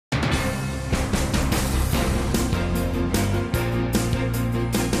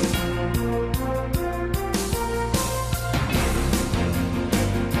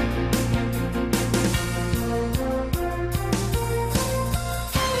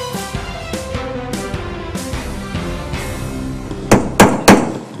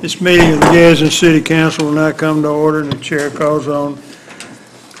This meeting of the Gadsden City Council will now come to order, and the chair calls on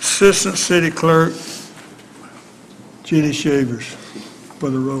Assistant City Clerk Jenny Shavers for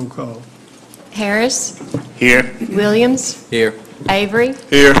the roll call. Harris. Here. Williams. Here. Avery.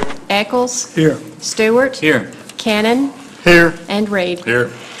 Here. Eccles. Here. Stewart. Here. Cannon. Here. And Reed.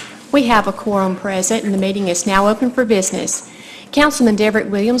 Here. We have a quorum present, and the meeting is now open for business. Councilman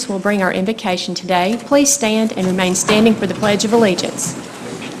Deverett Williams will bring our invocation today. Please stand and remain standing for the Pledge of Allegiance.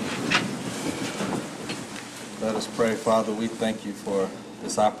 Let us pray. Father, we thank you for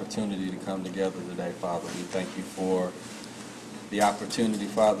this opportunity to come together today, Father. We thank you for the opportunity,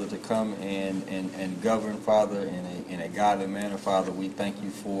 Father, to come and govern, Father, in a godly manner, Father. We thank you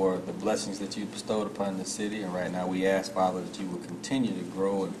for the blessings that you bestowed upon the city, and right now we ask, Father, that you will continue to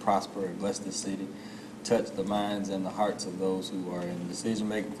grow and prosper and bless the city, touch the minds and the hearts of those who are in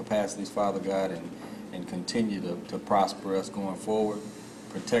decision-making capacities, Father God, and continue to prosper us going forward.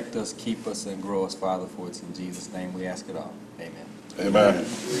 Protect us, keep us, and grow us, Father, for it's in Jesus' name we ask it all. Amen. Amen.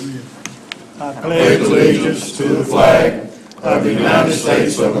 I pledge allegiance to the flag of the United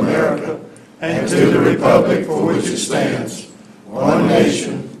States of America and to the republic for which it stands, one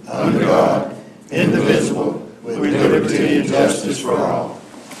nation, under God, indivisible, with liberty and justice for all.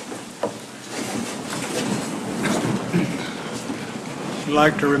 I'd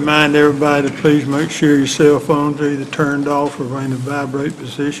like to remind everybody to please make sure your cell phones are either turned off or in a vibrate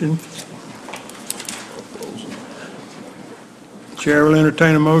position. Chair will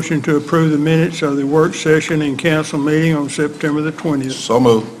entertain a motion to approve the minutes of the work session and council meeting on September the 20th. So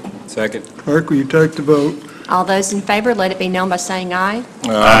moved. Second. Clerk, will you take the vote? All those in favor, let it be known by saying aye.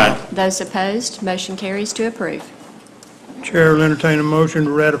 Aye. Those opposed, motion carries to approve. Chair will entertain a motion to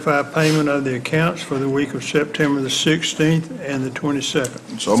ratify payment of the accounts for the week of September the 16th and the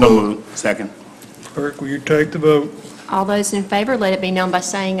 22nd. So moved. Second. Clerk, will you take the vote? All those in favor, let it be known by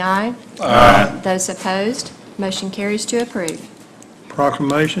saying aye. Aye. Those opposed, motion carries to approve.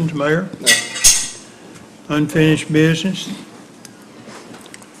 Proclamations, Mayor? Unfinished business?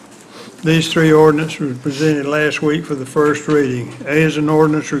 These three ordinances were presented last week for the first reading. A is an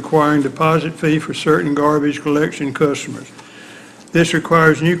ordinance requiring deposit fee for certain garbage collection customers. This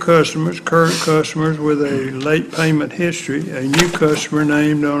requires new customers, current customers with a late payment history, a new customer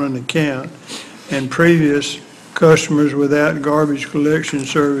named on an account, and previous customers without garbage collection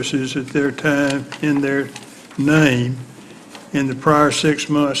services at their time in their name in the prior 6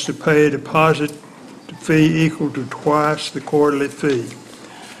 months to pay a deposit fee equal to twice the quarterly fee.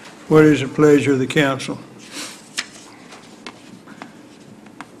 What is the pleasure of the council?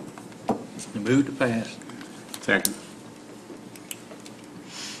 Move to pass. Second.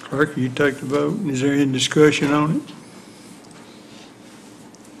 Clerk, will you take the vote? Is there any discussion on it?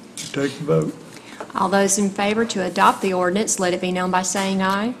 Take the vote. All those in favor to adopt the ordinance, let it be known by saying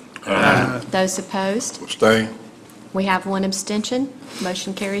aye. Aye. Those opposed, Abstain. we have one abstention.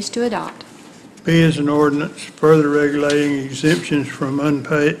 Motion carries to adopt. B is an ordinance further regulating exemptions from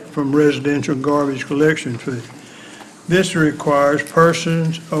residential garbage collection fee. This requires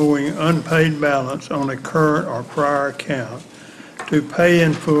persons owing unpaid balance on a current or prior account to pay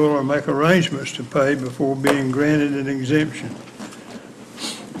in full or make arrangements to pay before being granted an exemption.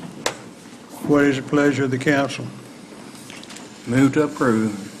 What is the pleasure of the council? Move to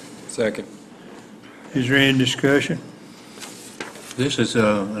approve. Second. Is there any discussion? This is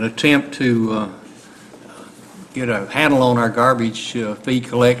an attempt to get a handle on our garbage fee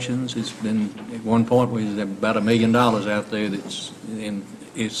collections. It's been, at one point, we had about $1 million out there that's, and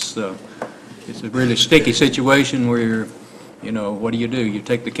it's a really sticky situation where, you know, what do? You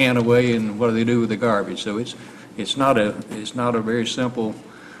take the can away, and what do they do with the garbage? So it's not a very simple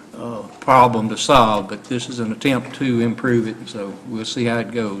problem to solve, but this is an attempt to improve it, so we'll see how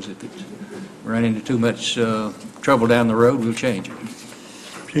it goes. If it run into too much trouble down the road, we'll change it.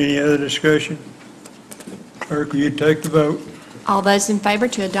 Any other discussion? Clerk, will you take the vote? All those in favor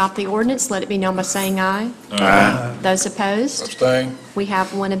to adopt the ordinance, let it be known by saying aye. Aye. Those opposed, Abstain. we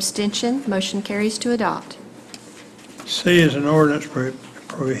have one abstention. Motion carries to adopt. C is an ordinance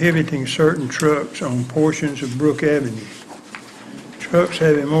prohibiting certain trucks on portions of Brook Avenue. Trucks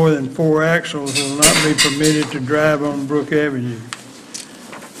having more than 4 axles will not be permitted to drive on Brook Avenue,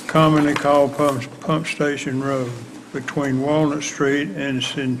 commonly called Pump Station Road, between Walnut Street and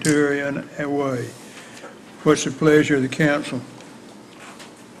Centurion Way. What's the pleasure of the council?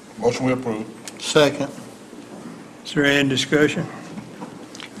 Motion we approve. Second. Is there any discussion?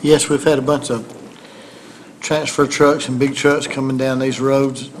 Yes, we've had a bunch of transfer trucks and big trucks coming down these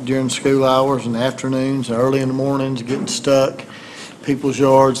roads during school hours and afternoons, early in the mornings, getting stuck, people's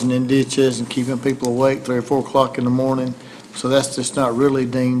yards and in ditches and keeping people awake 3 or 4 o'clock in the morning. So that's just not really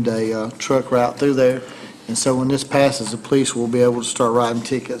deemed a truck route through there. And so when this passes, the police will be able to start writing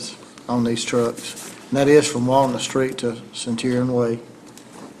tickets on these trucks. And that is from Walnut Street to Centurion Way.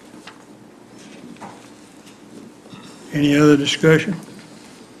 Any other discussion?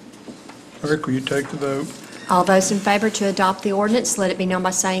 Clerk, will you take the vote? All those in favor to adopt the ordinance, let it be known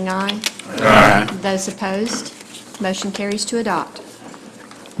by saying aye. Aye. Those opposed, motion carries to adopt.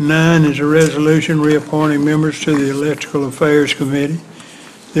 9 is a resolution reappointing members to the Electrical Affairs Committee.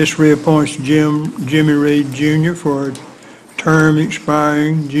 This reappoints Jimmy Reed Jr. for a term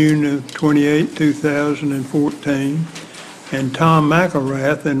expiring June of 28, 2014, and Tom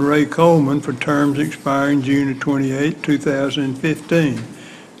McElrath and Ray Coleman for terms expiring June of 28, 2015.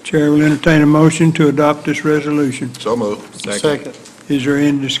 Chair will entertain a motion to adopt this resolution. So moved. Second. Is there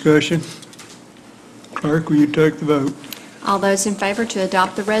any discussion? Clerk, will you take the vote? All those in favor to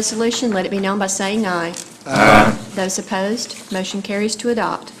adopt the resolution, let it be known by saying aye. Aye. Those opposed, motion carries to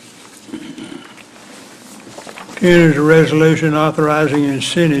adopt. 10 is a resolution authorizing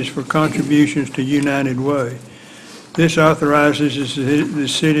incentives for contributions to United Way. This authorizes the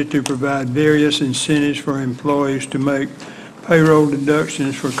city to provide various incentives for employees to make payroll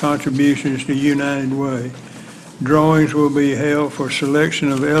deductions for contributions to United Way. Drawings will be held for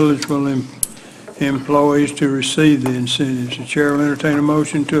selection of eligible employees to receive the incentives. The chair will entertain a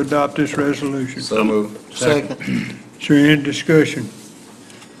motion to adopt this resolution. So moved. Second. Is there any discussion?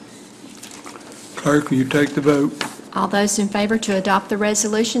 Clerk, will you take the vote? All those in favor to adopt the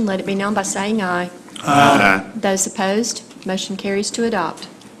resolution, let it be known by saying aye. Aye. Those opposed, motion carries to adopt.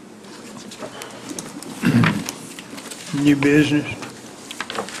 New business.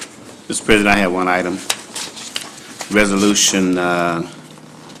 Mr. President, I have one item. Resolution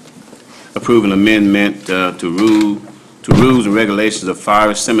approving amendment to rules and regulations of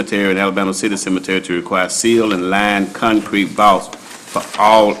Forest Cemetery and Alabama City Cemetery to require seal and lined concrete vaults for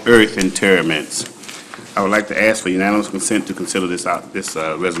all earth interments. I would like to ask for unanimous consent to consider this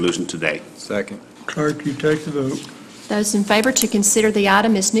resolution today. Second. Clerk, you take the vote. Those in favor to consider the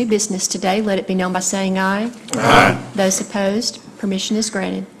item as new business today, let it be known by saying aye. Aye. Those opposed, permission is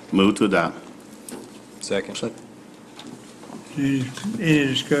granted. Move to adopt. Second. Any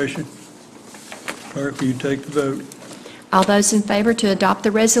discussion? Clerk, will you take the vote? All those in favor to adopt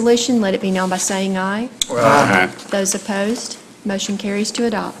the resolution, let it be known by saying aye. Aye. Those opposed, motion carries to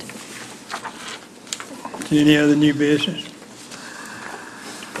adopt. Any other new business?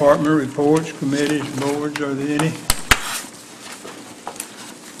 Department reports, committees, boards, are there any?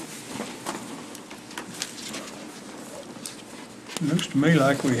 Looks to me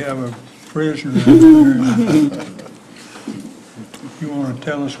like we have a prisoner out there. You want to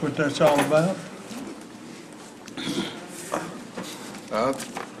tell us what that's all about?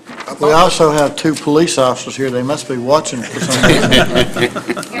 We also have 2 police officers here. They must be watching for some reason.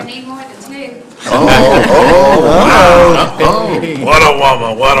 You need more than 2. What a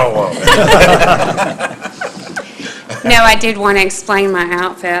woman, what a woman. No, I did want to explain my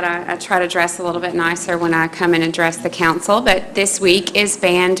outfit. I try to dress a little bit nicer when I come in and address the council, but this week is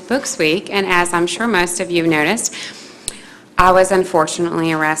Banned Books Week, and as I'm sure most of you have noticed, I was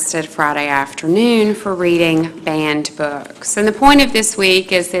unfortunately arrested Friday afternoon for reading banned books. And the point of this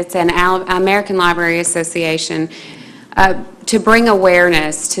week is it's an American Library Association to bring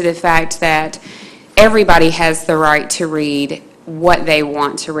awareness to the fact that everybody has the right to read what they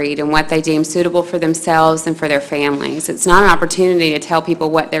want to read and what they deem suitable for themselves and for their families. It's not an opportunity to tell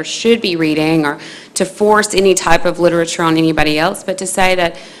people what they should be reading or to force any type of literature on anybody else, but to say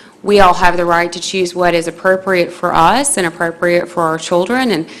that we all have the right to choose what is appropriate for us and appropriate for our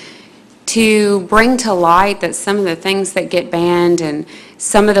children, and to bring to light that some of the things that get banned and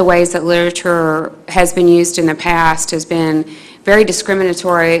some of the ways that literature has been used in the past has been very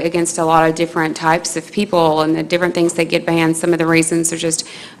discriminatory against a lot of different types of people, and the different things that get banned, some of the reasons are just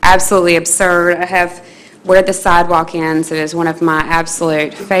absolutely absurd. I have Where the Sidewalk Ends. It is one of my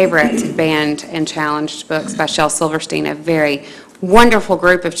absolute favorite banned and challenged books by Shel Silverstein, a very wonderful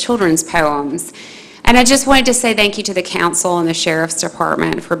group of children's poems. And I just wanted to say thank you to the council and the sheriff's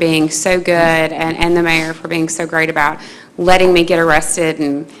department for being so good, and the mayor for being so great about letting me get arrested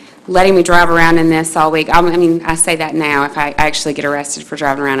and letting me drive around in this all week. I mean, I say that now. If I actually get arrested for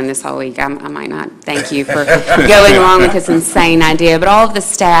driving around in this all week, I might not thank you for going along with this insane idea. But all of the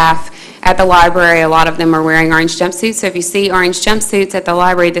staff at the library, a lot of them are wearing orange jumpsuits. So if you see orange jumpsuits at the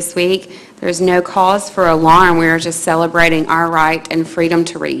library this week, there's no cause for alarm. We are just celebrating our right and freedom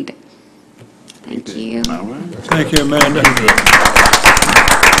to read. Thank you. All right. Thank you, Amanda.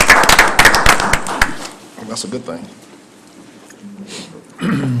 That's a good thing.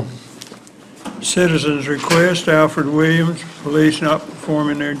 Citizens request, Alfred Williams, police not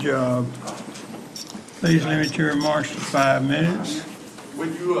performing their job. Please limit your remarks to 5 minutes.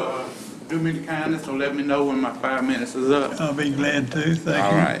 Would you do me the kindness to let me know when my 5 minutes is up? I'll be glad to, thank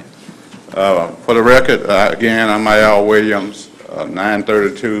All you. right. For the record, again, I'm Al Williams,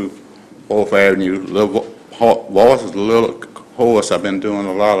 932 4th Avenue. Voice is a little hoarse. I've been doing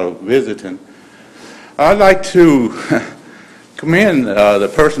a lot of visiting. I'd like to commend the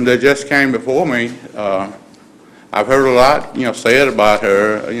person that just came before me. I've heard a lot, said about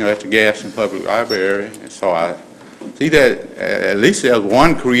her, at the Gadsden Public Library. And so I see that at least there's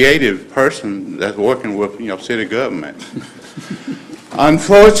one creative person that's working with, city government.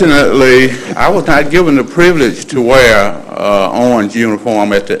 Unfortunately, I was not given the privilege to wear orange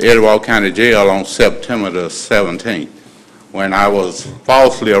uniform at the Edgewater County Jail on September the 17th, when I was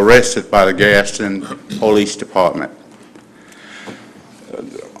falsely arrested by the Gadsden Police Department.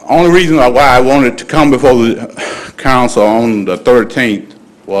 Only reason why I wanted to come before the council on the 13th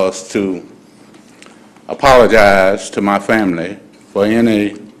was to apologize to my family for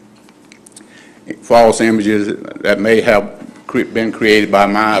any false images that may have been created by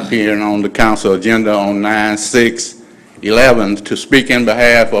my appearing on the council agenda on 9/6/11 to speak in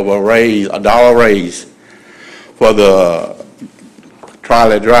behalf of a dollar raise for the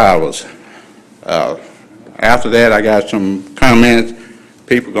trolley drivers. After that, I got some comments.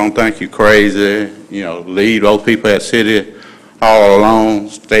 People gonna think you crazy, leave those people at City Hall alone,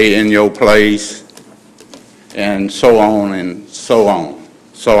 stay in your place, and so on and so on.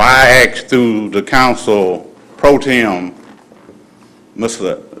 So I asked through the council pro tem,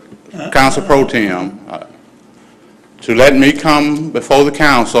 Mr. Council pro tem, to let me come before the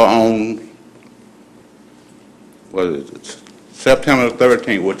council on, September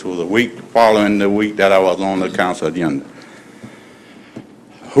 13th, which was a week following the week that I was on the council agenda.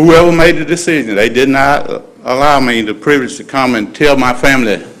 Whoever made the decision, they did not allow me the privilege to come and tell my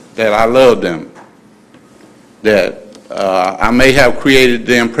family that I loved them, that I may have created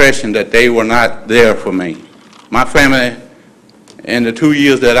the impression that they were not there for me. My family, in the 2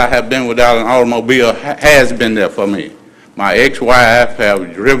 years that I have been without an automobile, has been there for me. My ex-wife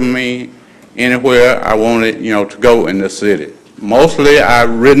have driven me anywhere I wanted, to go in the city. Mostly I've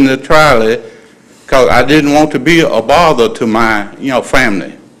ridden the trolley because I didn't want to be a bother to my,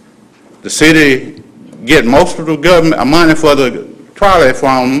 family. The city get most of the government money for the trolley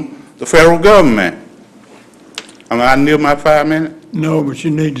from the federal government. Am I near my 5 minutes? No, but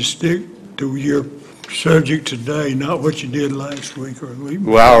you need to stick to your subject today, not what you did last week or the week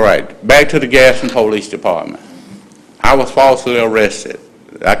before. Well, all right. Back to the Gadsden Police Department. I was falsely arrested.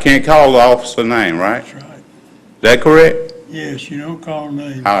 I can't call the officer name, right? That's right. That correct? Yes, you don't call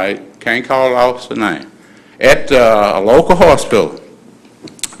names. All right. Can't call the officer name. At a local hospital,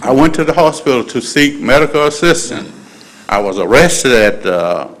 I went to the hospital to seek medical assistance. I was arrested at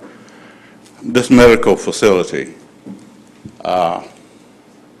this medical facility. I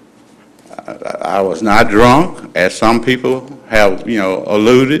was not drunk, as some people have,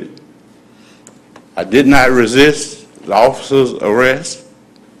 alluded. I did not resist the officer's arrest.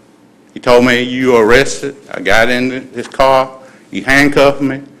 He told me, "You are arrested." I got in his car. He handcuffed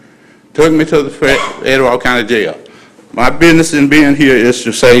me, took me to the Edgewater County Jail. My business in being here is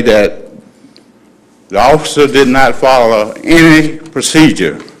to say that the officer did not follow any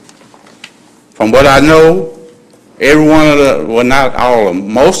procedure. From what I know, every one of the, well, not all of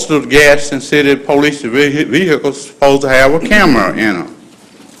them, most of the Gadsden City police vehicles supposed to have a camera in them.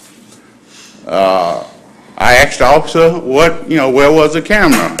 I asked the officer where was the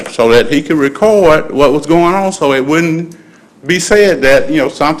camera so that he could record what was going on so it wouldn't be said that,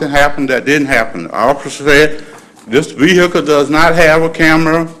 something happened that didn't happen. The officer said, "This vehicle does not have a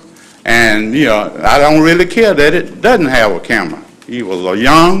camera, and, I don't really care that it doesn't have a camera." He was a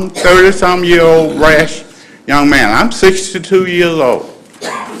young, 30-some-year-old rash young man. I'm 62 years old,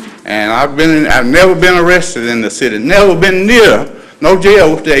 and I've never been arrested in the city, never been near no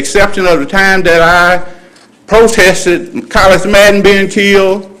jail with the exception of the time that I protested College Madden being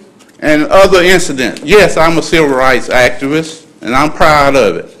killed and other incidents. Yes, I'm a civil rights activist, and I'm proud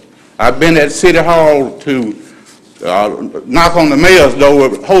of it. I've been at City Hall to knock on the mayor's door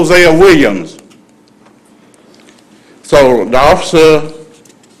with Hosea Williams. So the officer,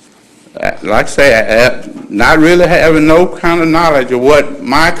 like I say, not really having no kind of knowledge of what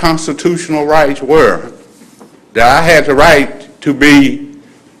my constitutional rights were, that I had the right to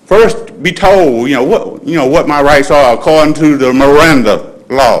first be told, what my rights are according to the Miranda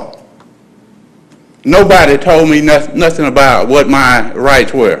law. Nobody told me nothing about what my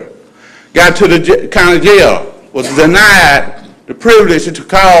rights were. Got to the county jail, was denied the privilege to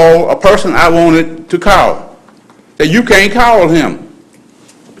call a person I wanted to call, that you can't call him.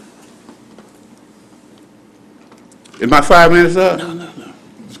 Is my 5 minutes up? No.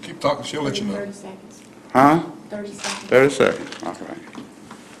 Just keep talking, she'll let you know. 30 seconds. Huh? 30 seconds. 30 seconds, all right.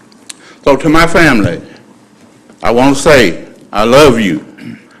 So to my family, I want to say, I love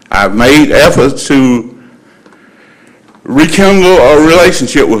you. I've made efforts to rekindle a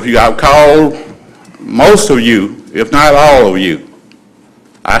relationship with you. I've called most of you, if not all of you.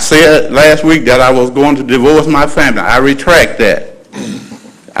 I said last week that I was going to divorce my family. I retract that.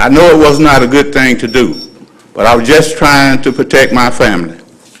 I know it was not a good thing to do, but I was just trying to protect my family.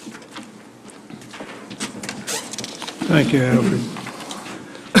 Thank you, Alfred.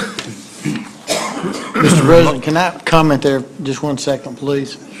 Mr. President, can I comment there just 1 second,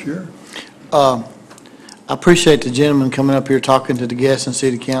 please? Sure. I appreciate the gentleman coming up here talking to the Gadsden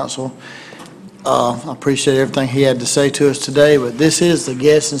City Council. I appreciate everything he had to say to us today, but this is the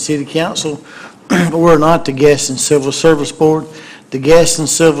Gadsden City Council. We're not the Gadsden Civil Service Board. The Gadsden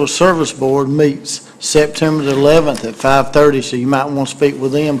Civil Service Board meets September the 11th at 5:30, so you might want to speak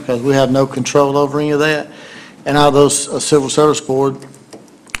with them because we have no control over any of that. And out of those Civil Service Board,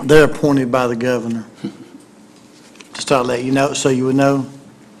 they're appointed by the governor. Just to let you know, so you would know.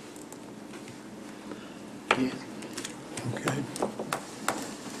 Okay.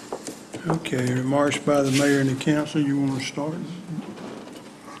 Okay, remarks by the mayor and the council, you want to start?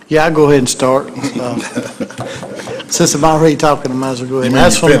 Yeah, I'll go ahead and start. Since I'm already talking, I might as well go ahead. You mean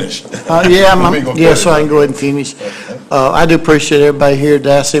you finished? Yeah, so I can go ahead and finish. I do appreciate everybody here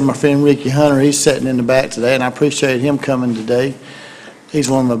today. I see my friend Ricky Hunter, he's sitting in the back today, and I appreciate him coming today. He's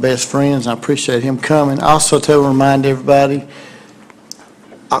one of my best friends, and I appreciate him coming. Also, to remind everybody,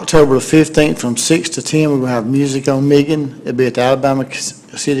 October the 15th from 6 to 10, we're going to have music on Miggin. It'll be at the Alabama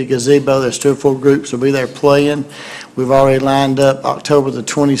City Gazebo. There's 3 or 4 groups will be there playing. We've already lined up October the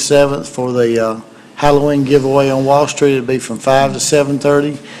 27th for the Halloween giveaway on Wall Street. It'll be from 5 to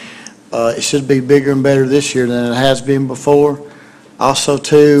 7:30. It should be bigger and better this year than it has been before. Also,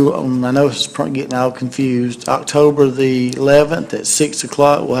 too, I know it's getting all confused, October the 11th at 6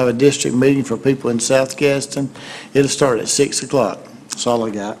 o'clock, we'll have a district meeting for people in South Gadsden. It'll start at 6 o'clock. That's all I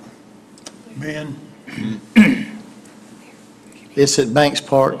got. Ben? It's at Banks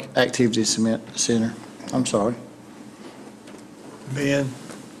Park Activity Center. I'm sorry. Ben?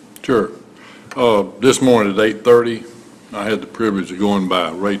 Sure. This morning at 8:30, I had the privilege of going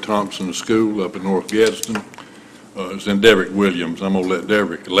by Ray Thompson's school up in North Gadsden. It's in Derrick Williams. I'm going to let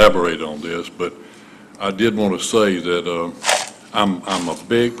Derrick elaborate on this, but I did want to say that I'm a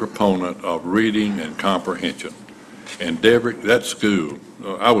big proponent of reading and comprehension. And Derrick, that school,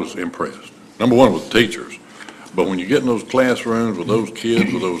 I was impressed. Number one with the teachers, but when you get in those classrooms with those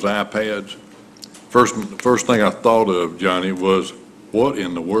kids with those iPads, the first thing I thought of, Johnny, was what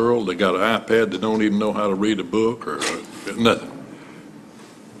in the world? They got an iPad, they don't even know how to read a book or nothing.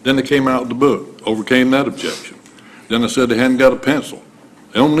 Then they came out with the book, overcame that objection. Then they said they hadn't got a pencil.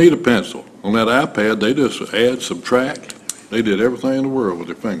 They don't need a pencil. On that iPad, they just add, subtract. They did everything in the world with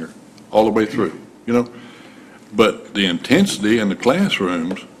their finger, all the way through, you know? But the intensity in the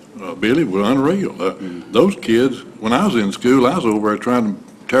classrooms, Billy, were unreal. Those kids, when I was in school, I was over there trying to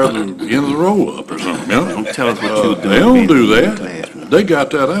tear the end of the roll up or something, you know? Don't tell us what you're doing. They don't do that. They got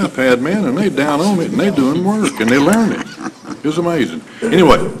that iPad, man, and they down on it, and they doing work, and they learning. It's amazing.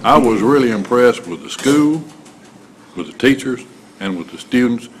 Anyway, I was really impressed with the school, with the teachers, and with the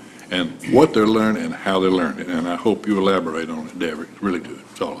students, and what they're learning and how they're learning. And I hope you elaborate on it, Derrick. It's really good.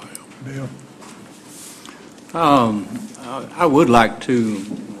 That's all I have. Bill? I would like to,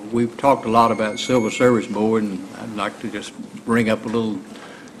 we've talked a lot about Civil Service Board, and I'd like to just bring up a little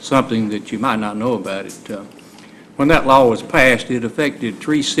something that you might not know about it. When that law was passed, it affected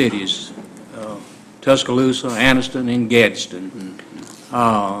 3 cities, Tuscaloosa, Anniston, and Gadsden.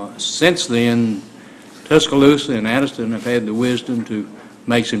 Since then, Tuscaloosa and Anniston have had the wisdom to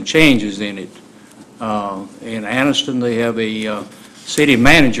make some changes in it. In Anniston, they have a city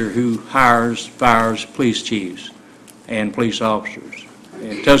manager who hires, fires police chiefs and police officers.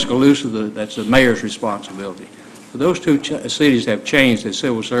 In Tuscaloosa, that's the mayor's responsibility. So those 2 cities have changed the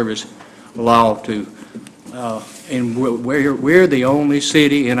civil service law to, and we're the only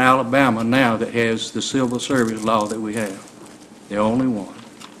city in Alabama now that has the civil service law that we have. The only one.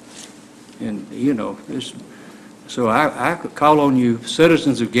 And, you know, so I could call on you,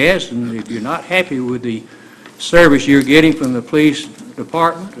 citizens of Gadsden, if you're not happy with the service you're getting from the police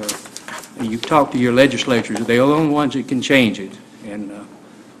department, or you talk to your legislatures, they're the only ones that can change it, and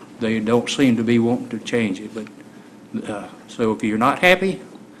they don't seem to be wanting to change it. But so if you're not happy,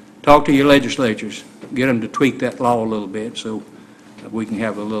 talk to your legislatures, get them to tweak that law a little bit so we can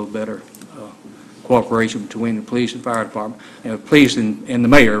have a little better cooperation between the police and fire department, police and the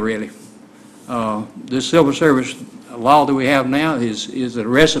mayor, really. This civil service law that we have now is a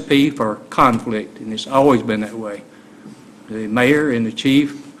recipe for conflict, and it's always been that way. The mayor and the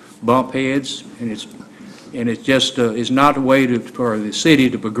chief bump heads, and it's just it's not a way for the city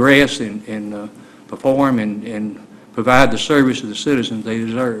to progress and perform and provide the service to the citizens they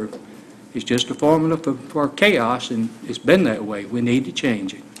deserve. It's just a formula for chaos, and it's been that way. We need to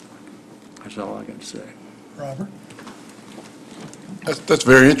change it. That's all I got to say. Robert? That's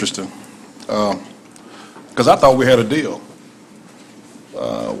very interesting, because I thought we had a deal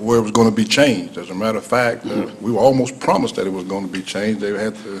where it was going to be changed. As a matter of fact, we were almost promised that it was going to be changed. They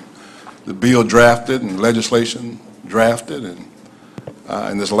had the bill drafted and legislation drafted and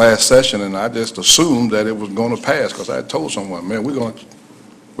in this last session, and I just assumed that it was going to pass because I had told someone, man, we're going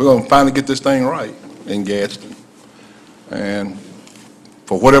to finally get this thing right in Gadsden. And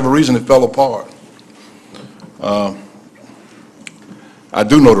for whatever reason, it fell apart. I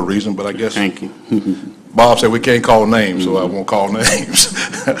do know the reason, but I guess Thank you. Bob said we can't call names, so I won't call names.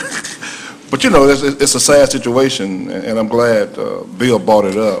 But, you know, it's a sad situation, and I'm glad Bill brought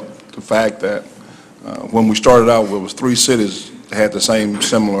it up, the fact that when we started out, there was 3 cities that had the same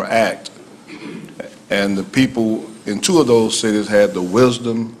similar act, and the people in 2 of those cities had the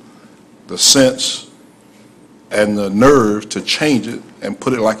wisdom, the sense, and the nerve to change it and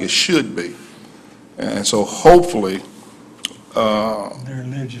put it like it should be. And so hopefully, Their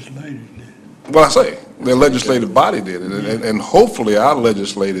legislators did. well, I say, their legislative body did it, and hopefully our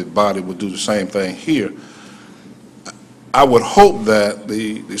legislative body will do the same thing here. I would hope that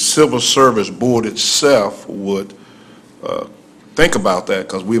the Civil Service Board itself would think about that,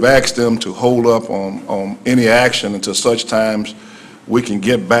 because we've asked them to hold up on any action until such times we can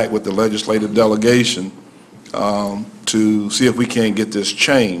get back with the legislative delegation to see if we can't get this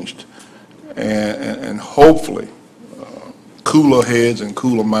changed. And hopefully, cooler heads and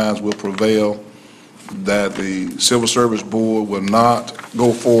cooler minds will prevail, that the Civil Service Board will not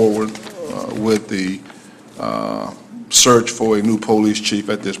go forward with the search for a new police chief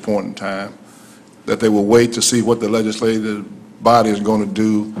at this point in time, that they will wait to see what the legislative body is going to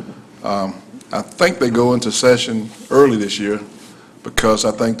do. I think they go into session early this year because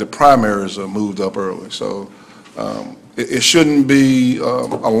I think the primaries are moved up early. So it shouldn't be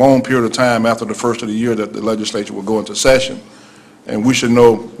a long period of time after the first of the year that the legislature will go into session. And we should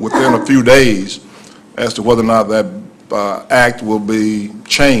know within a few days as to whether or not that act will be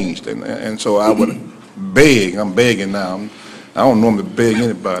changed. And so I would beg, I'm begging now, I don't normally beg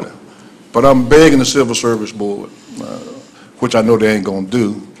anybody, but I'm begging the Civil Service Board, which I know they ain't going to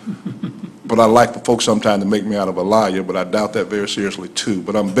do, but I like for folks sometimes to make me out of a liar, but I doubt that very seriously too.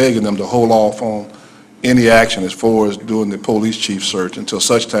 But I'm begging them to hold off on any action as far as doing the police chief search until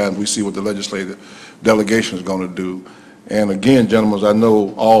such time we see what the legislative delegation is going to do. And again, gentlemen, I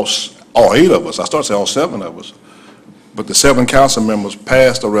know all 8 of us, I started to say all 7 of us, but the 7 council members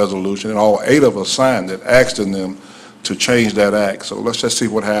passed a resolution and all 8 of us signed it, asking them to change that act. So let's just see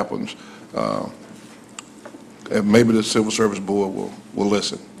what happens. And maybe the Civil Service Board will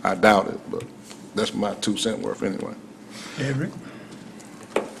listen. I doubt it, but that's my 2 cents worth anyway. Everett?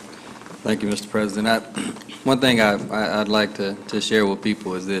 Thank you, Mr. President. One thing I'd like to share with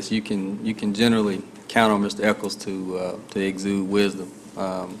people is this: you can generally count on Mr. Eccles to exude wisdom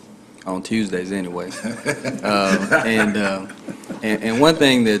on Tuesdays anyway. And one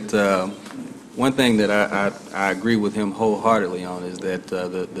thing that I agree with him wholeheartedly on is that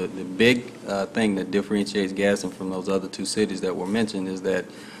the big thing that differentiates Gadsden from those other 2 cities that were mentioned is that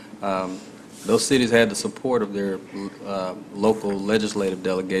those cities had the support of their local legislative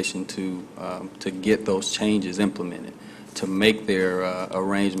delegation to get those changes implemented, to make their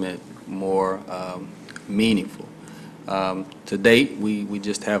arrangement more meaningful. To date, we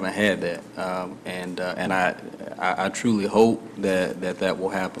just haven't had that, and I truly hope that will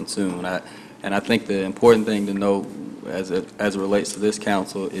happen soon. And I think the important thing to know as it relates to this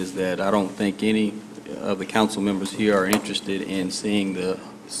council is that I don't think any of the council members here are interested in seeing the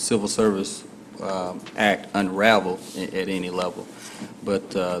Civil Service Act unravel at any level. But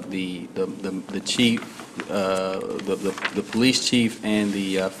the chief, the police chief and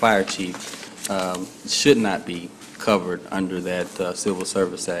the fire chief should not be covered under that Civil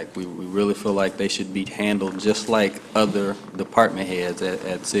Service Act. We really feel like they should be handled just like other department heads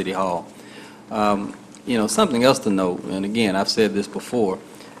at City Hall. You know, something else to note, and again, I've said this before,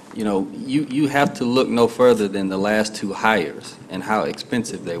 you know, you have to look no further than the last 2 hires and how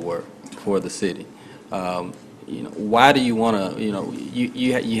expensive they were for the city. You know, why do you want to, you know,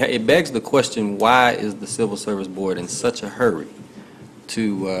 it begs the question, why is the Civil Service Board in such a hurry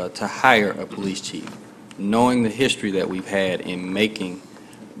to hire a police chief, knowing the history that we've had in making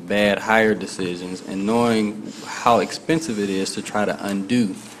bad hire decisions and knowing how expensive it is to try to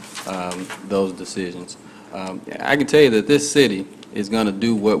undo those decisions. I can tell you that this city is going to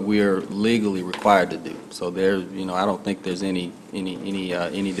do what we're legally required to do. So there's, I don't think there's any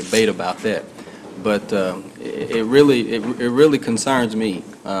debate about that. But it really concerns me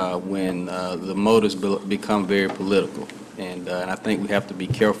when the motives become very political, and I think we have to be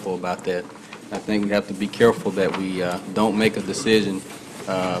careful about that. I think we have to be careful that we don't make a decision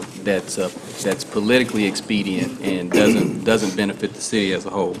that's politically expedient and doesn't benefit the city as a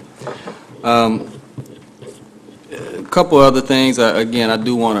whole. A couple other things. Again, I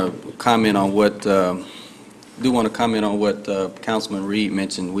do want to comment on what Councilman Reed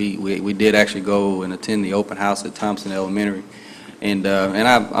mentioned. We did actually go and attend the open house at Thompson Elementary, and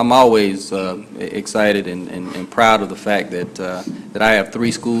I'm always excited and proud of the fact that I have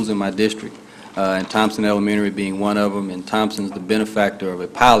 3 schools in my district, and Thompson Elementary being one of them. And Thompson's the benefactor of a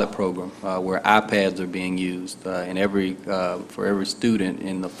pilot program where iPads are being used for every student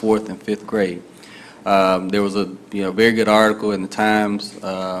in the 4th and 5th grade. There was a very good article in the Times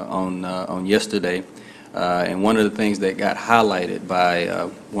on yesterday, and one of the things that got highlighted by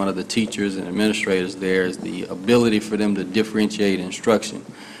one of the teachers and administrators there is the ability for them to differentiate instruction.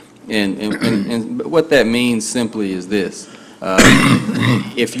 And what that means simply is this: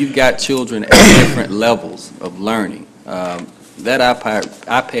 if you've got children at different levels of learning, that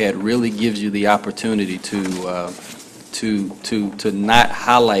iPad really gives you the opportunity to not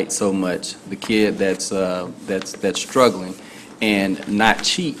highlight so much the kid that's struggling and not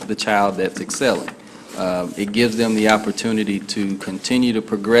cheat the child that's excelling. It gives them the opportunity to continue to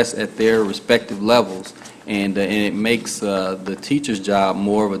progress at their respective levels, and it makes the teacher's job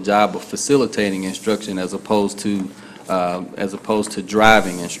more of a job of facilitating instruction as opposed to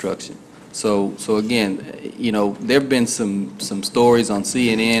driving instruction. So again, there have been some stories on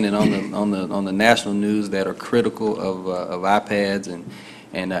CNN and on the national news that are critical of iPads,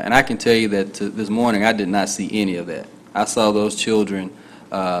 and I can tell you that this morning I did not see any of that. I saw those children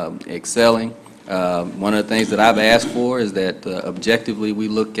excelling. One of the things that I've asked for is that objectively we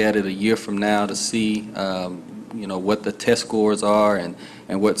look at it a year from now to see what the test scores are and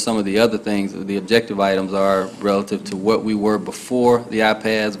what some of the other things, the objective items are relative to what we were before the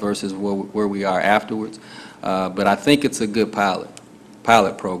iPads versus where we are afterwards. But I think it's a good pilot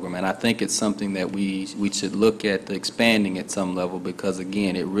program, and I think it's something that we should look at expanding at some level, because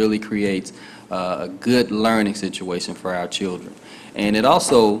again, it really creates a good learning situation for our children. And it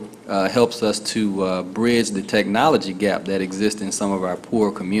also helps us to bridge the technology gap that exists in some of our poor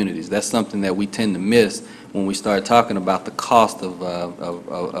communities. That's something that we tend to miss when we start talking about the cost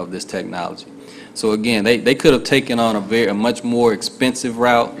of this technology. So again, they could have taken on a much more expensive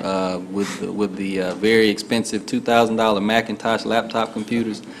route with the very expensive $2,000 Macintosh laptop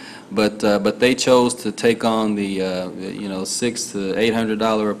computers, but they chose to take on the $600 to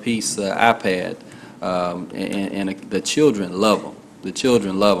 $800 a piece iPad, and the children love them. The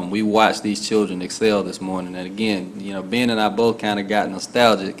children love them. We watched these children excel this morning, and again, Ben and I both kind of got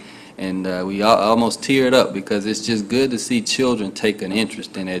nostalgic, and we almost teared up, because it's just good to see children take an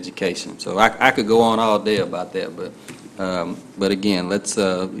interest in education. So I could go on all day about that, but again, let's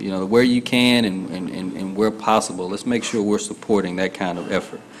where you can and where possible, let's make sure we're supporting that kind of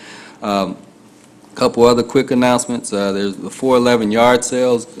effort. Couple other quick announcements. There's the 411 yard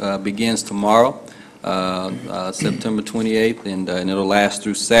sales begins tomorrow, September 28th, and it'll last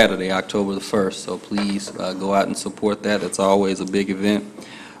through Saturday, October the 1st. So please go out and support that. It's always a big event.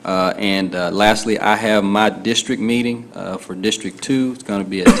 And lastly, I have my district meeting for District 2. It's going to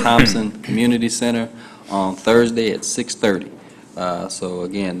be at Thompson Community Center on Thursday at 6:30. So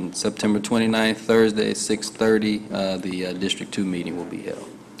again, September 29th, Thursday at 6:30, the District 2 meeting will be held.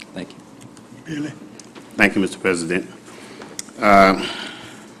 Thank you. Billy? Thank you, Mr. President.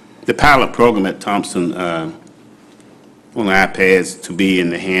 The pilot program at Thompson on iPads to be in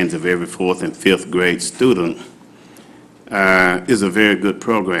the hands of every 4th and 5th grade student is a very good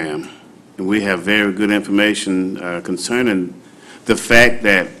program. And we have very good information concerning the fact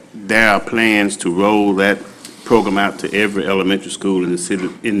that there are plans to roll that program out to every elementary school in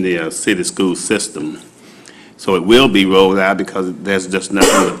the city school system. So it will be rolled out, because there's just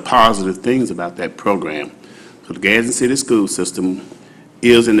nothing but positive things about that program. So the Gadsden City School System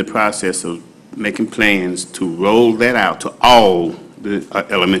is in the process of making plans to roll that out to all the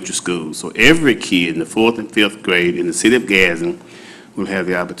elementary schools. So every kid in the 4th and 5th grade in the city of Gadsden will have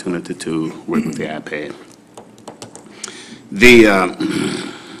the opportunity to work with the iPad.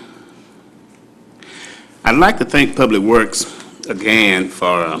 I'd like to thank Public Works again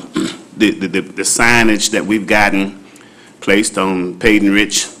for the signage that we've gotten placed on Peyton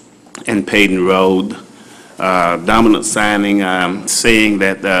Rich and Peyton Road. Dominant signing saying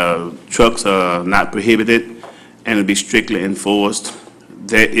that trucks are not prohibited and will be strictly enforced.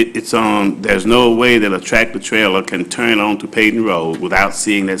 There's no way that a tractor trailer can turn onto Peyton Road without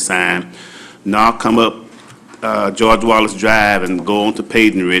seeing that sign, nor come up George Wallace Drive and go on to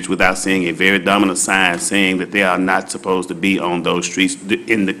Peyton Ridge without seeing a very dominant sign saying that they are not supposed to be on those streets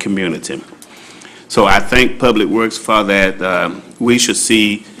in the community. So I thank Public Works for that. We should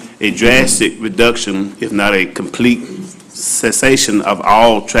see a drastic reduction, if not a complete cessation of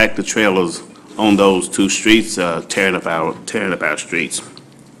all tractor trailers on those two streets, tearing up our streets.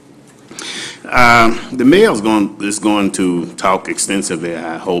 The mayor is going to talk extensively,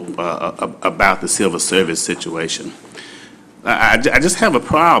 I hope, about the civil service situation. I just have a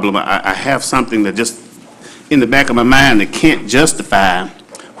problem. I have something that just in the back of my mind that can't justify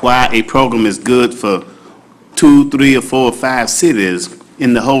why a program is good for 2, 3, or 4, or 5 cities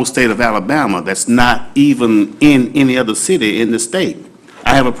in the whole state of Alabama that's not even in any other city in the state.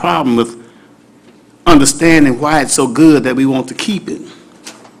 I have a problem with understanding why it's so good that we want to keep it.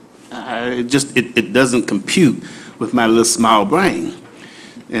 It doesn't compute with my little small brain.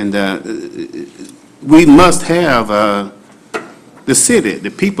 And we must have the city,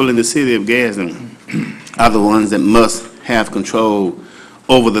 the people in the city of Gadsden are the ones that must have control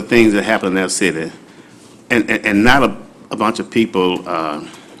over the things that happen in their city, and not a bunch of people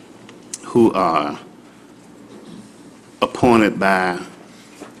who are appointed by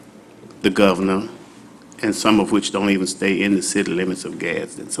the governor, and some of which don't even stay in the city limits of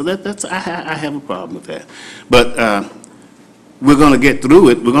Gadsden. So I have a problem with that. But we're going to get through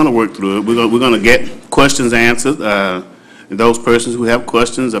it. We're going to work through it. We're going to get questions answered. Those persons who have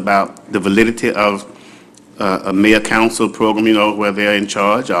questions about the validity of a mayor-council program, you know, where they're in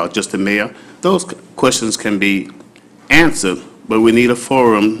charge, or just a mayor, those questions can be answered, but we need a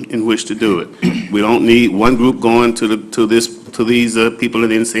forum in which to do it. We don't need one group going to these people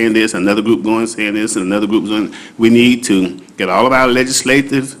and then saying this, another group going saying this, and another group going. We need to get all of our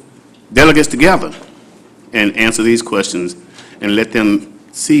legislative delegates together and answer these questions and let them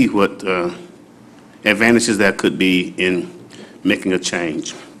see what advantages there could be in making a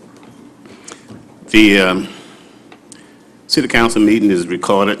change. The city council meeting is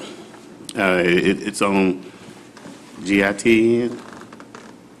recorded. It's on GITN.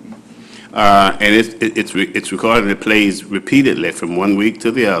 And it's recorded and it plays repeatedly from one week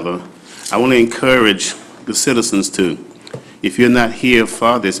to the other. I want to encourage the citizens to, if you're not here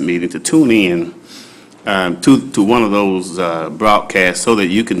for this meeting, to tune in to one of those broadcasts so that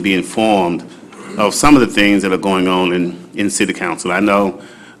you can be informed of some of the things that are going on in city council. I know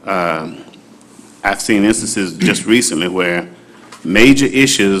I've seen instances just recently where major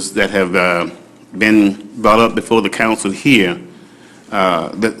issues that have been brought up before the council here,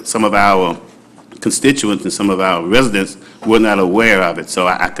 that some of our constituents and some of our residents were not aware of it. So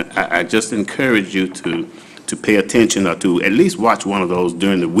I just encourage you to pay attention, or to at least watch one of those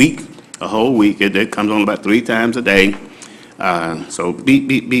during the week, a whole week. It comes on about 3 times a day. So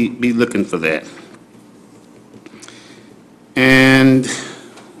be looking for that. And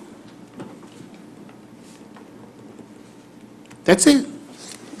that's it.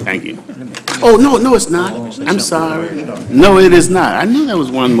 Thank you. Oh, no, it's not. I'm sorry. No, it is not. I knew there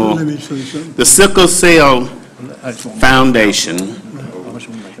was one more. Let me say something. The Sickle Cell Foundation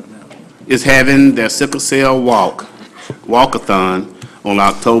is having their Sickle Cell walkathon on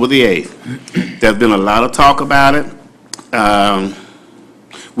October the 8th. There's been a lot of talk about it.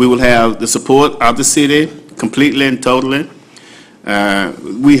 We will have the support of the city completely and totally.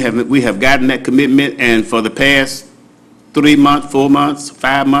 We have gotten that commitment, and for the past 3 months, 4 months,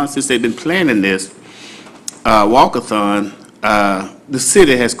 5 months since they've been planning this walkathon, the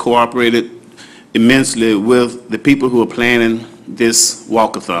city has cooperated immensely with the people who are planning this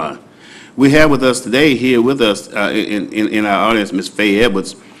walkathon. We have with us today, here with us in our audience, Ms. Faye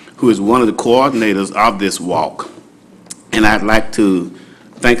Edwards, who is one of the coordinators of this walk. And I'd like to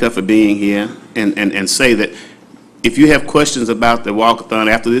thank her for being here and say that if you have questions about the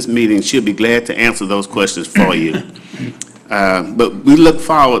walkathon after this meeting, she'll be glad to answer those questions for you. But we look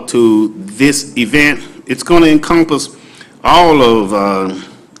forward to this event. It's going to encompass all of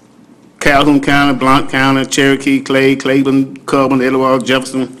Calhoun County, Blount County, Cherokee, Clay, Claiborne, Coburn, Etowah,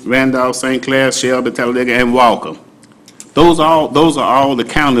 Jefferson, Randolph, St. Clair, Shelby, Talladega, and Walker. Those are all the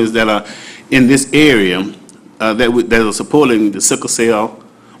counties that are in this area that are supporting the Sickle Cell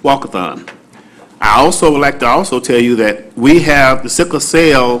Walkathon. I also would like to tell you that we have the Sickle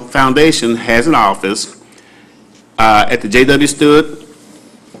Cell Foundation has an office at the J.W. Stewart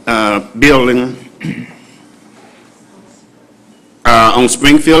building on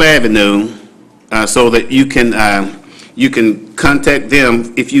Springfield Avenue, so that you can contact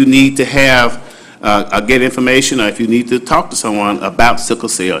them if you need to have get information, or if you need to talk to someone about sickle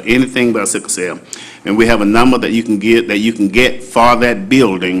cell, anything about sickle cell. And we have a number that you can get for that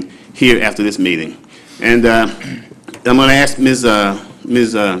building here after this meeting. And I'm going to ask Ms.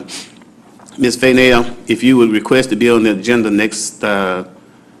 Faynell if you would request to be on the agenda next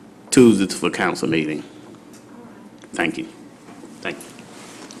Tuesday for council meeting. Thank you. Thank you.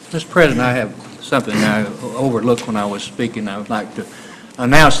 Mr. President, I have something I overlooked when I was speaking. I would like to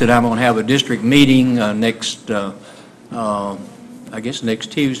announce that I'm going to have a district meeting next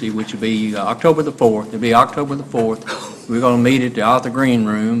Tuesday, which will be October the 4th. It'll be October the 4th. We're going to meet at the Arthur Green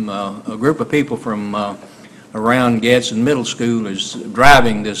Room. A group of people from around Gadsden Middle School is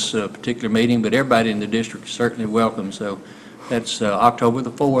driving this particular meeting, but everybody in the district is certainly welcome. So that's October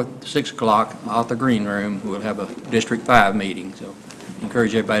the 4th, 6 o'clock, Arthur Green Room. We'll have a District 5 meeting. So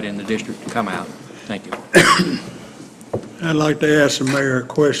encourage everybody in the district to come out. Thank you. I'd like to ask the mayor a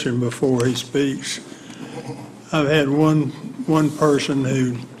question before he speaks. I've had one person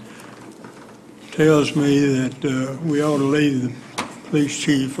who tells me that we ought to leave the police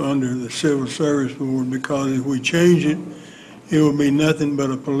chief under the Civil Service Board, because if we change it, it will be nothing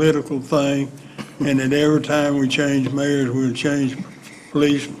but a political thing, and that every time we change mayors, we'll change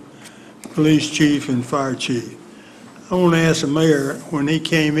police chief and fire chief. I want to ask the mayor, when he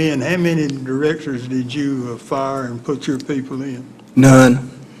came in, how many directors did you fire and put your people in? None.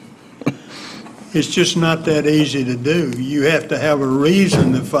 It's just not that easy to do. You have to have a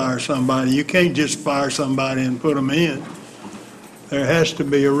reason to fire somebody. You can't just fire somebody and put them in. There has to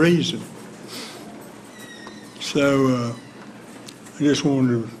be a reason. So I just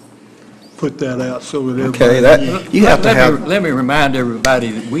wanted to put that out so that everybody... Okay, you have to have... Let me remind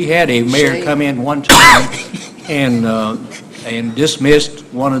everybody that we had a mayor come in one time and dismissed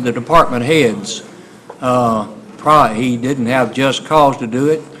one of the department heads. He didn't have just cause to do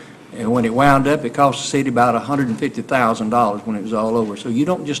it, and when it wound up, it cost the city about $150,000 when it was all over. So you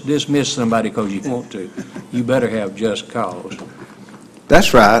don't just dismiss somebody because you want to. You better have just cause.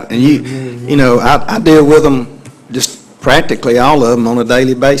 That's right, and you know, I deal with them, just practically all of them on a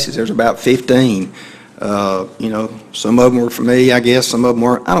daily basis. There's about 15. You know, some of them were for me, I guess, some of them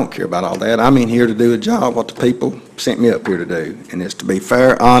were. I don't care about all that. I'm in here to do a job, what the people sent me up here to do, and it's to be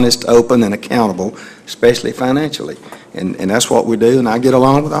fair, honest, open, and accountable, especially financially. And that's what we do, and I get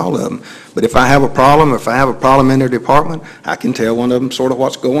along with all of them. But if I have a problem, if I have a problem in their department, I can tell one of them sort of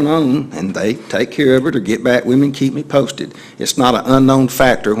what's going on, and they take care of it or get back with me and keep me posted. It's not an unknown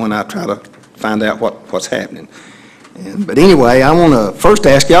factor when I try to find out what's happening. But anyway, I want to first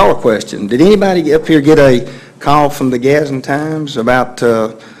ask y'all a question. Did anybody up here get a call from the Gadsden Times about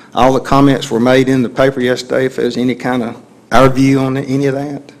all the comments were made in the paper yesterday, if there's any kind of our view on any of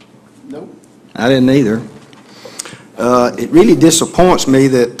that? Nope. I didn't either. It really disappoints me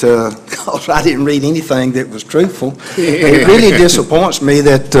that, because I didn't read anything that was truthful, it really disappoints me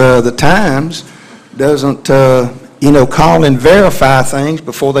that the Times doesn't, call and verify things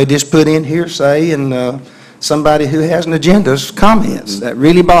before they just put in hearsay and somebody who has an agenda's comments. That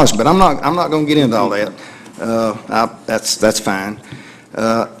really bothers me, but I'm not going to get into all that. That's fine.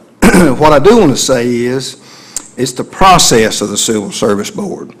 What I do want to say is, it's the process of the Civil Service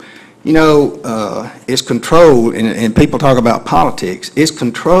Board. You know, it's controlled, and people talk about politics, it's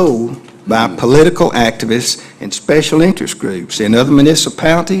controlled by political activists and special interest groups in other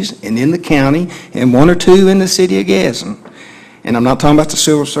municipalities and in the county and one or two in the city of Gadsden. And I'm not talking about the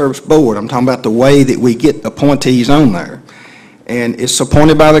Civil Service Board, I'm talking about the way that we get appointees on there. And it's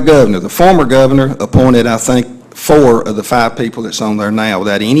appointed by the governor. The former governor appointed, I think, 4 of the 5 people that's on there now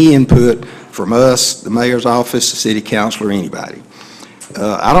without any input from us, the mayor's office, the city council, or anybody.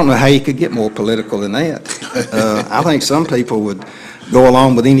 I don't know how you could get more political than that. I think some people would go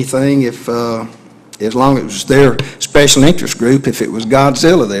along with anything if, as long as it was their special interest group, if it was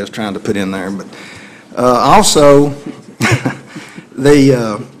Godzilla they was trying to put in there. But also,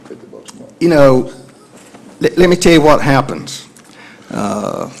 let me tell you what happens.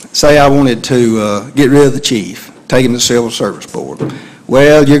 Say I wanted to get rid of the chief, take him to the Civil Service Board.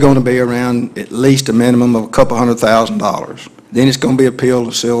 Well, you're going to be around at least a minimum of a couple $100,000. Then it's going to be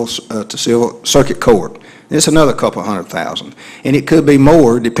appealed to Civil Circuit Court. Then it's another couple $100,000. And it could be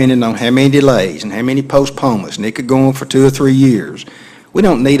more depending on how many delays and how many postponements. And it could go on for 2 or 3 years. We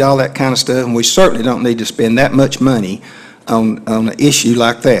don't need all that kind of stuff, and we certainly don't need to spend that much money on an issue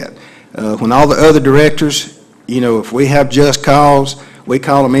like that. When all the other directors, if we have just cause, we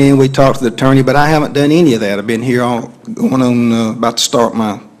call them in, we talk to the attorney, but I haven't done any of that. I've been here going on, about to start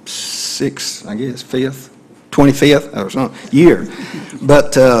my 25th or something, year.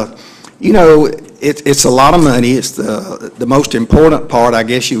 But, you know, it's a lot of money. It's the most important part, I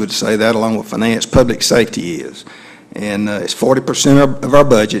guess you would say that, along with finance, public safety is. And it's 40% of our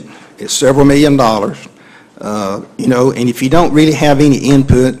budget. It's several $1 million. You know, and if you don't really have any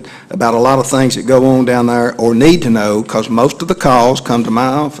input about a lot of things that go on down there or need to know, because most of the calls come to my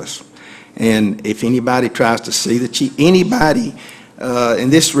office. And if anybody tries to see the chief, anybody,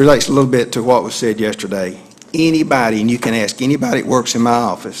 and this relates a little bit to what was said yesterday, anybody, and you can ask anybody that works in my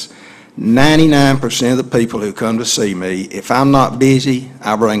office, 99% of the people who come to see me, if I'm not busy,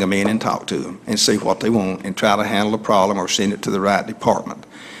 I bring them in and talk to them and see what they want and try to handle the problem or send it to the right department.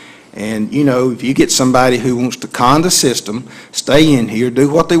 And, you know, if you get somebody who wants to con the system, stay in here, do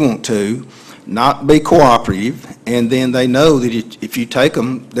what they want to, not be cooperative, and then they know that if you take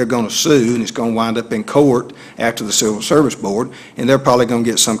them, they're going to sue, and it's going to wind up in court after the Civil Service Board, and they're probably going to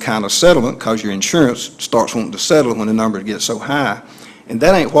get some kind of settlement because your insurance starts wanting to settle when the numbers get so high. And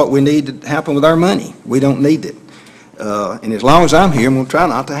that ain't what we need to happen with our money. We don't need it. And as long as I'm here, I'm going to try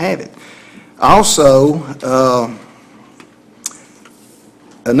not to have it. Also,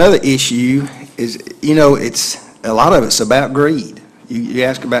 another issue is, you know, a lot of it's about greed. You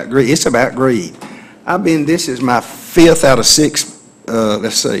ask about greed. It's about greed. This is my fifth out of six,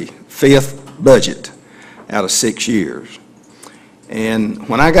 fifth budget out of 6 years. And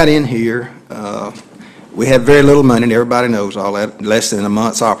when I got in here, we had very little money, and everybody knows all that, less than a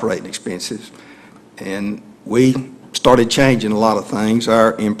month's operating expenses. And we started changing a lot of things.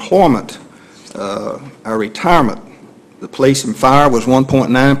 Our employment, our retirement, the police and fire was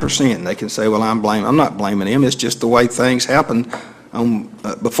 1.9%. And they can say, well, I'm not blaming them. It's just the way things happened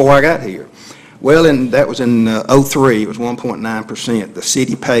before I got here. Well, and that was in '03. It was 1.9%. The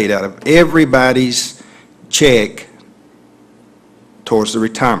city paid out of everybody's check towards the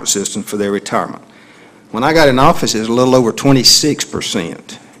retirement system for their retirement. When I got in office, it was a little over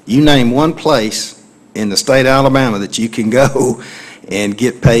 26%. You name one place in the state of Alabama that you can go and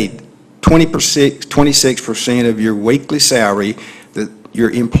get paid 26% of your weekly salary, that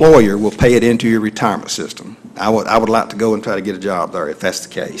your employer will pay it into your retirement system. I would like to go and try to get a job there if that's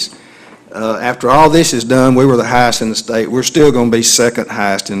the case. After all this is done, we were the highest in the state. We're still going to be second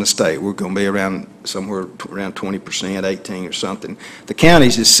highest in the state. We're going to be somewhere around 20%, 18 or something. The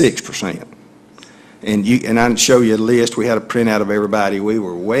counties is 6%. And I can show you a list. We had a printout of everybody. We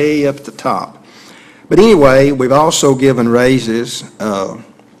were way up at the top. But anyway, we've also given raises.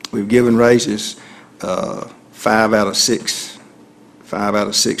 We've given raises 5 out of 6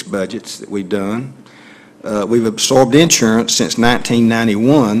 budgets that we've done. We've absorbed insurance since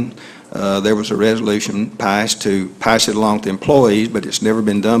 1991. There was a resolution passed to pass it along to employees, but it's never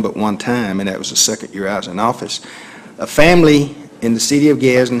been done but one time, and that was the second year I was in office. A family in the city of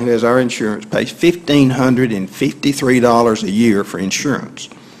Gadsden who has our insurance pays $1,553 a year for insurance.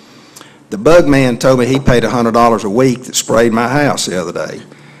 The bug man told me he paid $100 a week that sprayed my house the other day.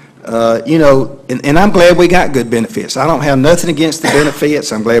 You know, and I'm glad we got good benefits. I don't have nothing against the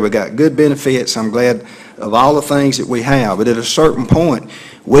benefits. I'm glad we got good benefits. I'm glad of all the things that we have. But at a certain point,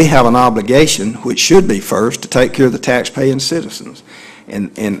 we have an obligation, which should be first, to take care of the taxpaying citizens.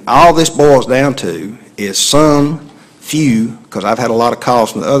 And all this boils down to is some few, because I've had a lot of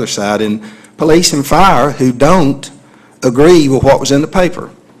calls from the other side, in police and fire who don't agree with what was in the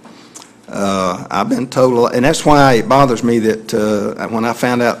paper. I've been told, and that's why it bothers me that when I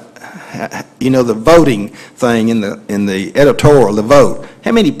found out, you know, the voting thing in the editorial, the vote,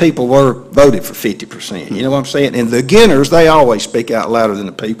 how many people voted for 50%? You know what I'm saying? And the beginners, they always speak out louder than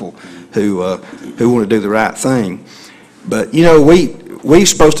the people who want to do the right thing. But, you know, we're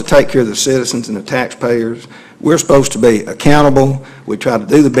supposed to take care of the citizens and the taxpayers. We're supposed to be accountable. We try to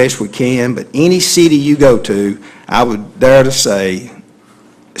do the best we can. But any city you go to, I would dare to say,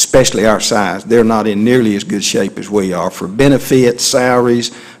 especially our size, they're not in nearly as good shape as we are for benefits,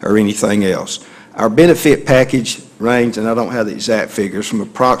 salaries, or anything else. Our benefit package range, and I don't have the exact figures, from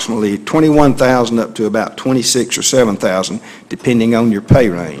approximately $21,000 up to about $26,000 or $7,000, depending on your pay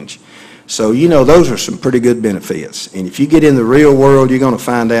range. So, you know, those are some pretty good benefits. And if you get in the real world, you're going to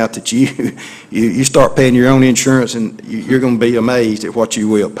find out that you start paying your own insurance, and you're going to be amazed at what you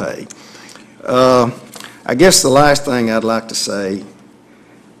will pay. I guess the last thing I'd like to say,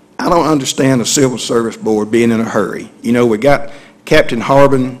 I don't understand the Civil Service Board being in a hurry. You know, we got Captain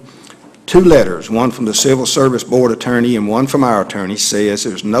Harbin, 2 letters, one from the Civil Service Board attorney and one from our attorney, says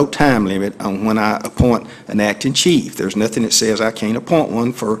there's no time limit on when I appoint an acting chief. There's nothing that says I can't appoint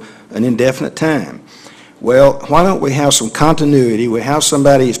one for an indefinite time. Well, why don't we have some continuity? We have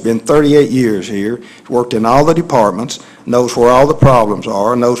somebody that's been 38 years here, worked in all the departments, knows where all the problems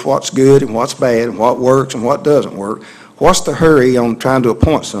are, knows what's good and what's bad, and what works and what doesn't work. What's the hurry on trying to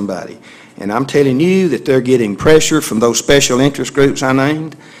appoint somebody? And I'm telling you that they're getting pressure from those special interest groups I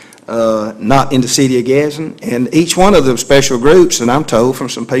named, not in the city of Gadsden. And each one of them special groups, and I'm told from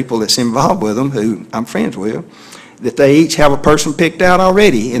some people that's involved with them, who I'm friends with, that they each have a person picked out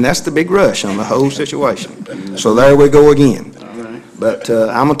already, and that's the big rush on the whole situation. So there we go again. But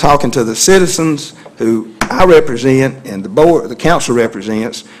I'm talking to the citizens who I represent and the board, the council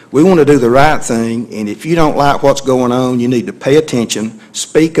represents. We want to do the right thing, and if you don't like what's going on, you need to pay attention,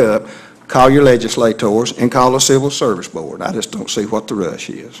 speak up, call your legislators, and call the Civil Service Board. I just don't see what the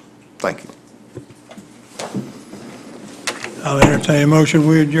rush is. Thank you. I'll entertain a motion,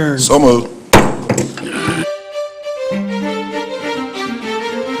 we adjourn. So moved.